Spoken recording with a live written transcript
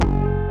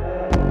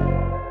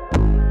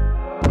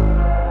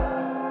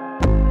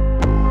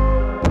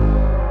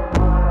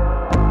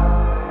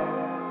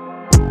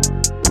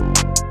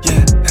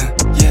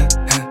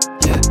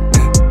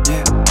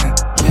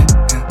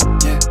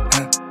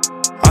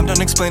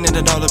explaining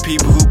it to all the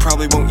people who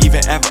probably won't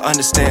even ever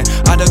understand.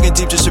 I dug in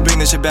deep just to bring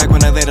this shit back.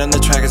 When I laid on the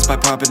track, it's by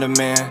popular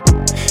man.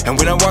 And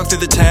when I walk through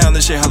the town,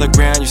 this shit hollow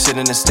ground, you sit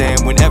in the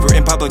stand. Whenever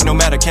in public, no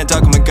matter, can't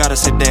talk, I gotta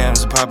sit down.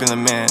 It's a popular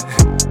man.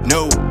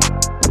 No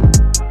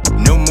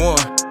more,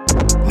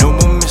 no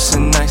more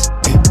missing nights.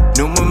 Hey,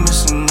 no more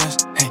missing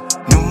nights. Hey,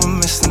 no more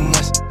missing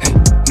nights. Hey,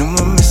 no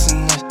more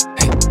missing nights.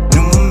 Hey,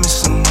 no more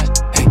missing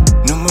nights. Hey,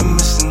 no more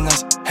missing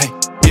nights. Hey,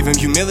 give him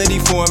humility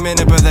for a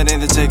minute, but that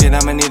ain't the ticket.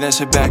 I'ma need that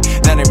shit back.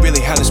 That ain't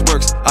really how this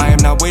works. I am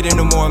not waiting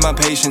no more, my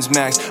patience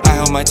max. I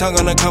held my tongue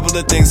on a couple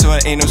of things, so I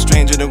ain't no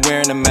stranger to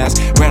wearing a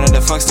mask. Ran out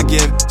of fucks to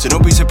give, so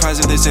don't be surprised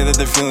if they say that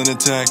they're feeling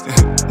attacked.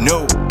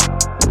 No